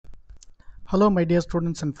Hello, my dear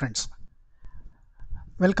students and friends.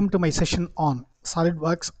 Welcome to my session on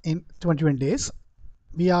SolidWorks in 21 days.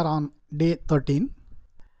 We are on day 13.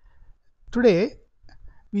 Today,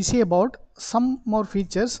 we see about some more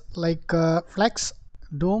features like flex,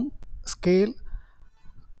 dome, scale,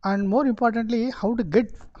 and more importantly, how to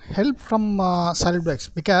get help from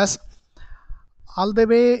SolidWorks because all the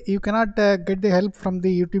way you cannot get the help from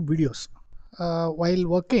the YouTube videos. While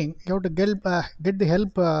working, you have to get the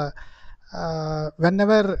help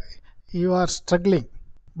whenever you are struggling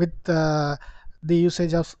with the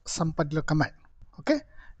usage of some particular command. Okay,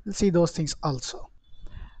 we'll see those things also.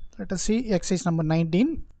 Let us see exercise number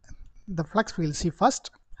 19. The flux we'll see first.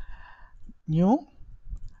 New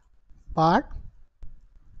part.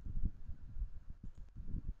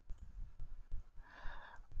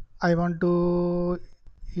 I want to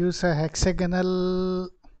use a hexagonal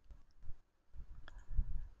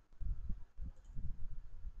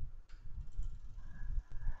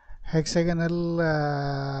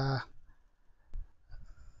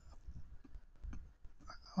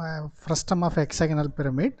frustum of hexagonal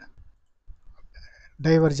pyramid,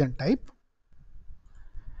 divergent type.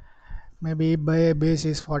 Maybe by base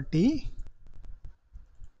is 40.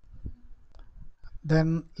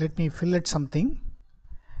 Then let me fillet something.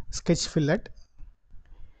 Sketch fillet.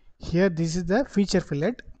 Here this is the feature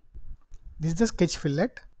fillet. This is the sketch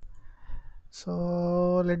fillet.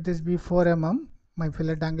 So let this be 4 mm. My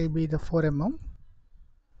fillet angle be the 4 mm.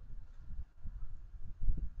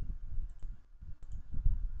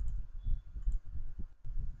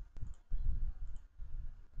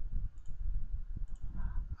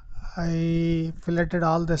 I filleted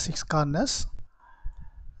all the 6 corners.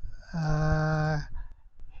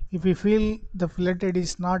 If you feel the filleted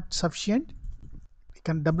is not sufficient, you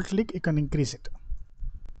can double click, you can increase it.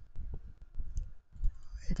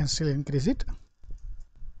 You can still increase it.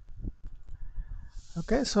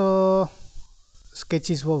 Okay, so sketch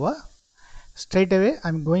is over. Straight away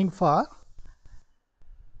I'm going for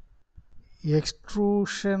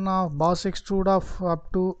extrusion of boss extrude of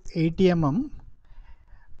up to 80 mm,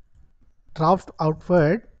 draft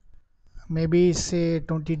outward, maybe say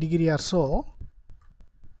 20 degree or so.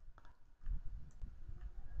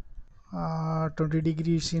 20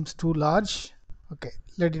 degree seems too large. Okay,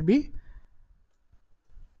 let it be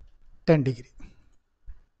 10 degree.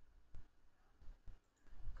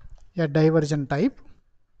 A divergent type,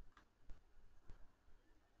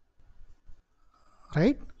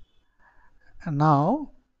 right? And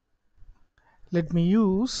now let me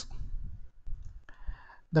use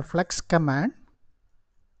the flex command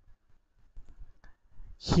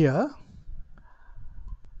here.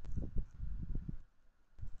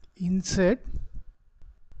 Insert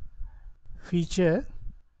feature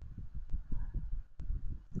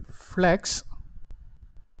flex.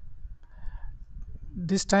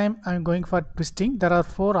 This time I'm going for twisting. There are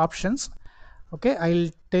 4 options. Okay, I'll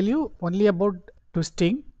tell you only about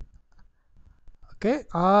twisting. Okay,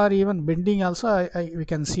 or even bending also we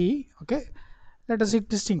can see. Okay, let us see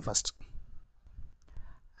twisting first.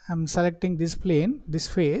 I'm selecting this plane, this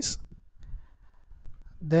face.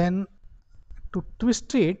 Then to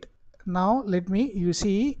twist it, now let me, you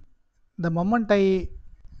see, the moment I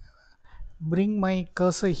bring my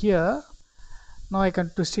cursor here, now I can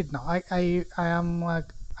twist it. Now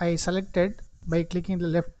I selected by clicking the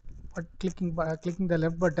left, clicking the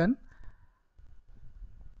left button.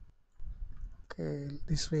 Okay,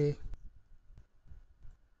 this way.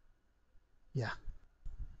 Yeah.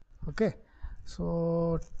 Okay,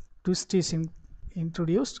 so twist is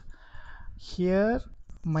introduced here.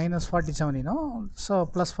 Minus 47, you know, so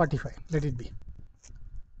plus 45, let it be.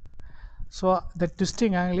 So the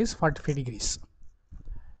twisting angle is 45 degrees.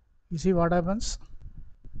 You see what happens?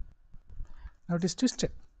 Now it is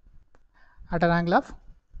twisted at an angle of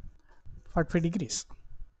 45 degrees.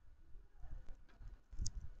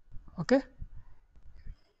 Okay,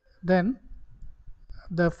 then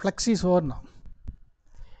the flex is over now.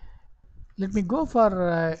 Let me go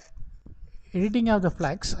for editing of the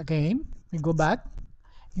flex again. We go back.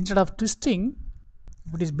 Instead of twisting,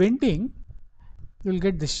 if it is bending, you will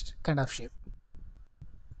get this kind of shape.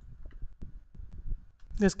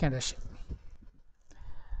 This kind of shape.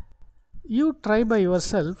 You try by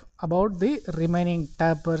yourself about the remaining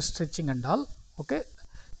taper, stretching and all. Okay,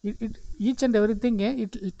 each and everything,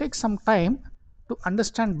 it takes some time to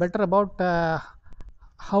understand better about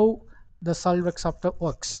how the SolidWorks software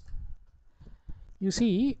works. You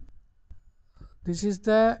see, this is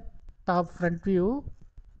the top front view,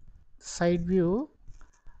 side view,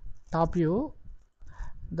 top view,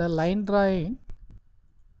 the line drawing,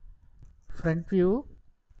 front view,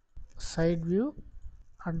 side view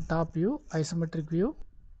and top view, isometric view,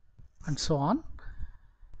 and so on.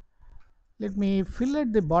 Let me fillet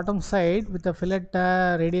the bottom side with a fillet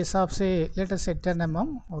radius of, say, let us say 10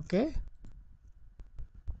 mm. Okay.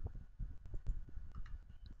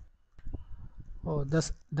 Oh,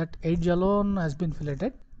 thus that edge alone has been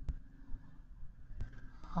filleted.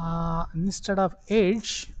 Instead of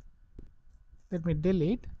edge, let me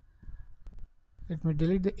delete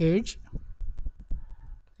the edge.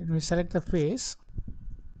 Let me select the face.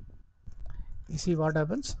 You see what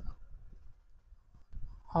happens?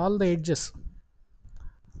 All the edges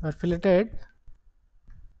are filleted.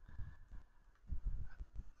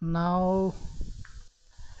 Now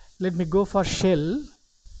let me go for shell.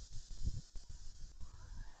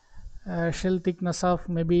 Shell thickness of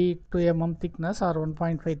maybe 2 mm thickness or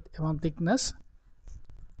 1.5 mm thickness.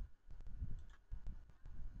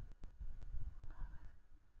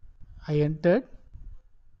 I entered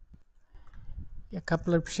a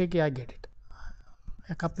couplet shape. I get it.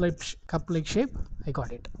 A couplet shape. I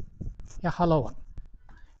got it. A hollow one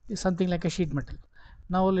is something like a sheet metal.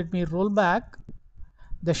 Now let me roll back.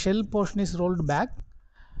 The shell portion is rolled back.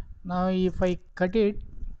 Now if I cut it,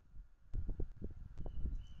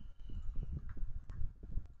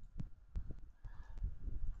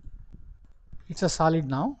 it's a solid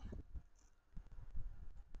now.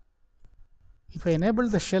 If I enable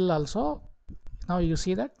the shell also, now you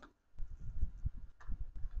see that.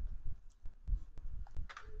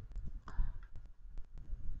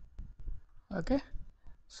 Okay,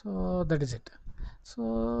 so that is it. So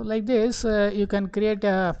like this you can create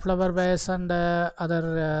a flower vase and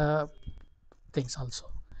other things also.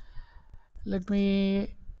 Let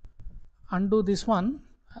me undo this one.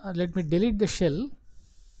 Let me delete the shell.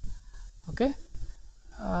 Okay,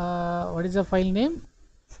 what is the file name?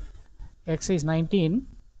 Exercise 19.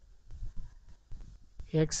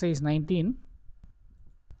 Exercise 19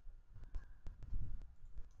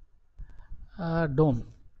 dome.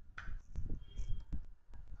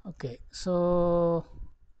 Okay, so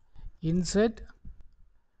insert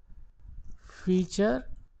feature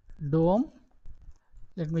dome.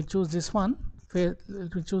 Let me choose this one.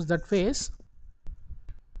 Let me choose that face.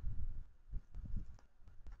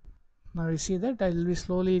 Now you see that I will be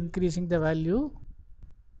slowly increasing the value.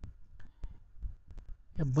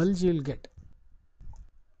 A bulge you will get.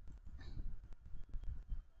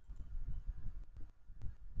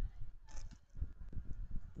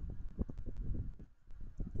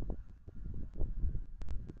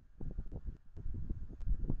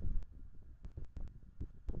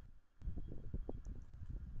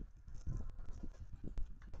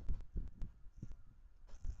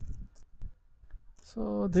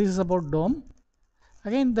 So this is about dome.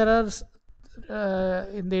 Again, there are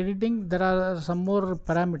in the editing there are some more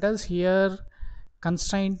parameters here.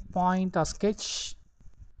 Constraint, point or sketch,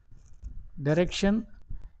 direction.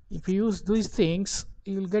 If you use these things,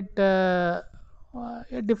 you will get a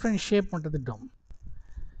different shape onto the dome.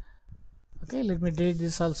 Okay, let me delete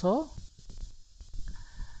this also.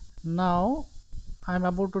 Now I am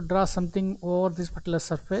about to draw something over this particular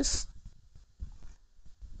surface.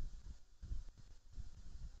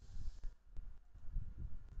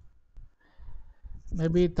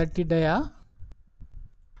 Maybe 30 dia,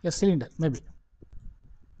 a cylinder maybe.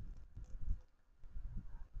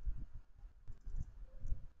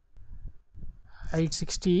 Height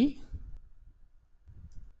 60.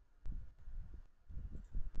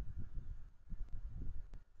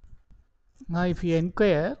 Now if you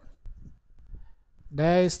inquire,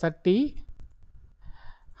 dia is 30.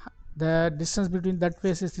 The distance between that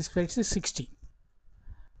face is this face is 60.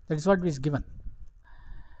 That is what is given.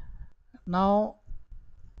 Now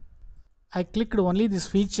I clicked only this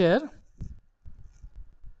feature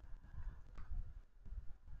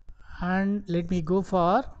and let me go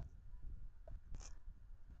for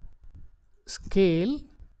scale.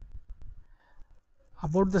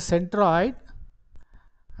 About the centroid,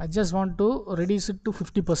 I just want to reduce it to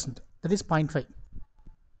 50%, that is 0.5.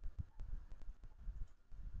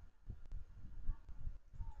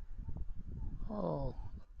 Oh,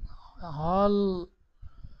 all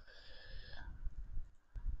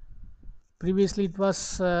previously it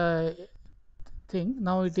was thing,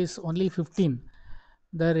 now it is only 15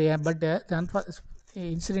 there, but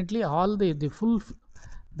incidentally all the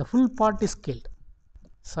full part is scaled.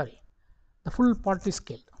 Sorry, the full part is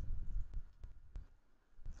scaled.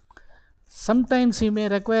 Sometimes you may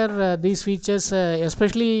require these features,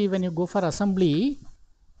 especially when you go for assembly.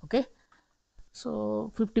 Okay,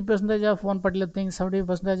 so 50% of one particular thing,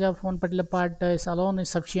 70% of one particular part is alone is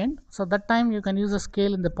sufficient. So that time you can use a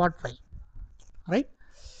scale in the part file, right?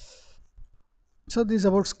 So this is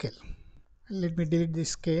about scale. Let me delete the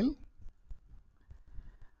scale.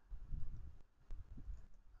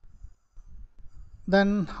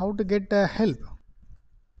 Then how to get help?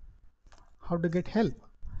 How to get help?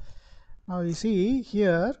 Now you see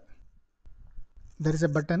here there is a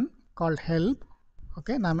button called help.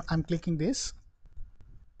 Okay, now I'm clicking this.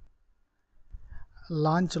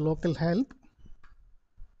 Launch local help.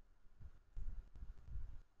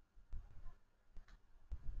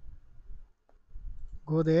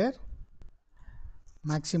 Go there.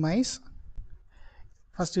 Maximize.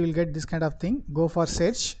 First you will get this kind of thing. Go for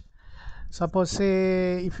search. Suppose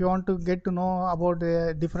say if you want to get to know about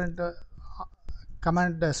a different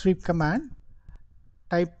command, sweep command,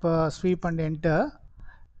 type sweep and enter.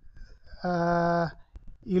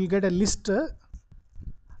 You will get a list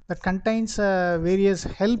that contains various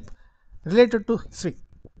help related to sweep.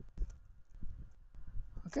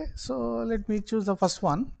 Okay, so let me choose the first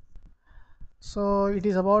one. So it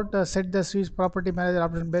is about set the sweep property manager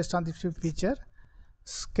option based on the sweep feature,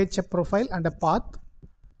 sketch a profile and a path.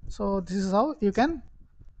 So this is how you can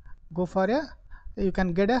go for you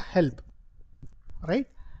can get a help, right?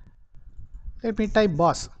 Let me type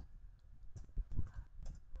boss.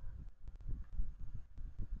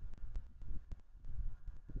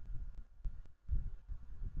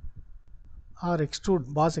 Or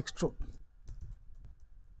extrude, boss extrude,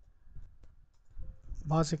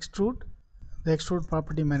 the extrude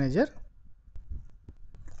property manager.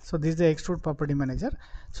 So this is the extrude property manager.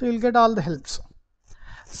 So you'll get all the helps.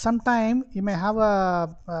 Sometime you may have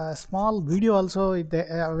a small video also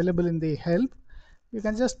available in the help. You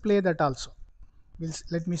can just play that also.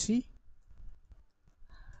 Let me see.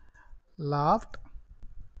 Loft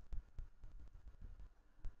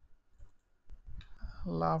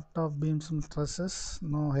of beams and trusses,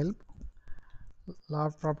 no help.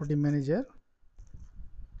 Loft property manager.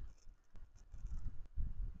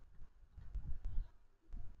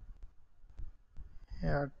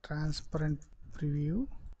 Yeah, transparent preview.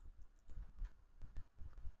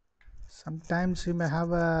 Sometimes you may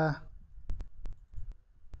have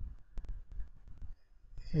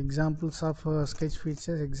examples of sketch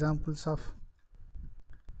features, examples of.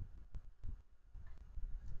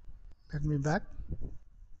 Let me back.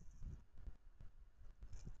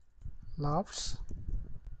 Lofts.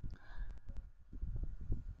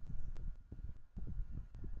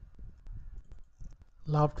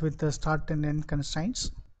 Loft with the start and end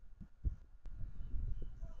constraints.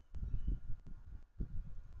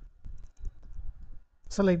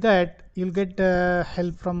 So like that you'll get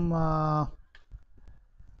help from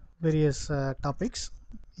various topics.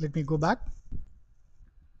 Let me go back.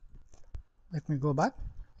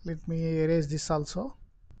 Let me erase this also.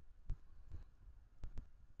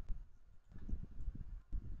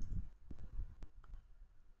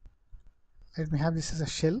 Let me have this as a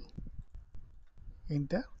shell.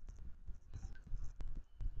 Enter.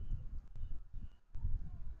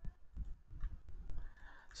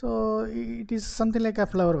 So it is something like a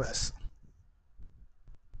flower vase,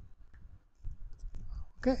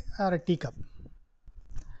 okay, or a teacup.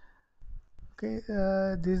 Okay,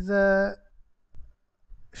 this is the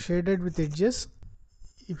shaded with edges.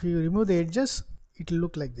 If you remove the edges, it will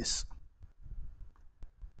look like this.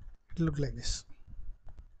 It will look like this.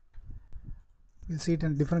 You'll see it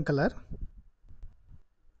in a different color.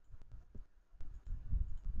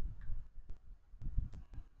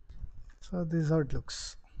 So this is how it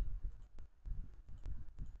looks.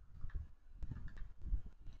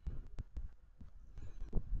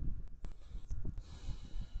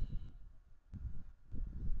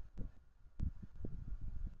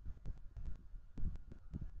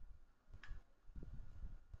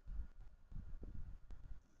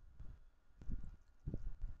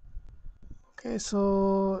 Okay,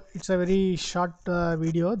 so it's a very short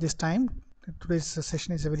video this time. Today's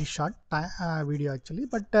session is a very short video actually,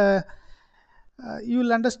 but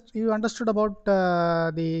you understood about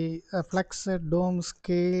the flex dome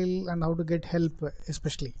scale and how to get help,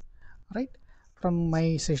 especially, right, from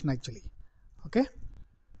my session actually. Okay,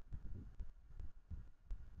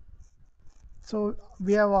 so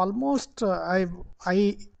we have almost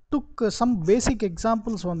I took some basic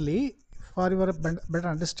examples only for your better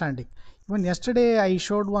understanding. Even yesterday I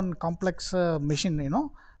showed one complex machine,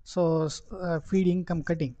 so feeding come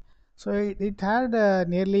cutting. So it had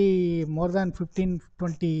nearly more than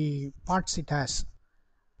 15-20 parts it has.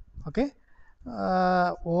 Okay,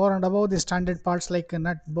 over and above the standard parts like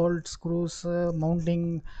nut, bolt, screws,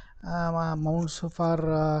 mounting, mounts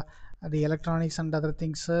for the electronics and other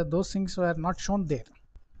things. Those things were not shown there.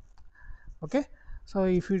 Okay, so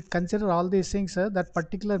if you consider all these things, that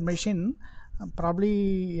particular machine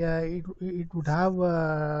probably it would have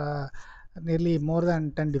nearly more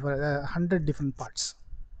than 10 different 100 different parts,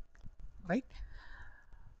 right?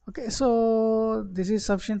 Okay, so this is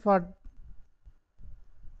sufficient for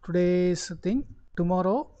today's thing.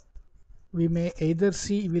 Tomorrow we may either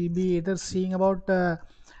see will be either seeing about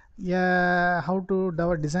yeah, how to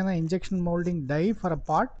design an injection molding die for a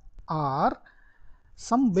part, or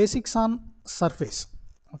some basics on surface.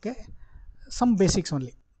 Okay, some basics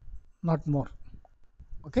only, not more.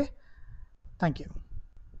 Okay, thank you.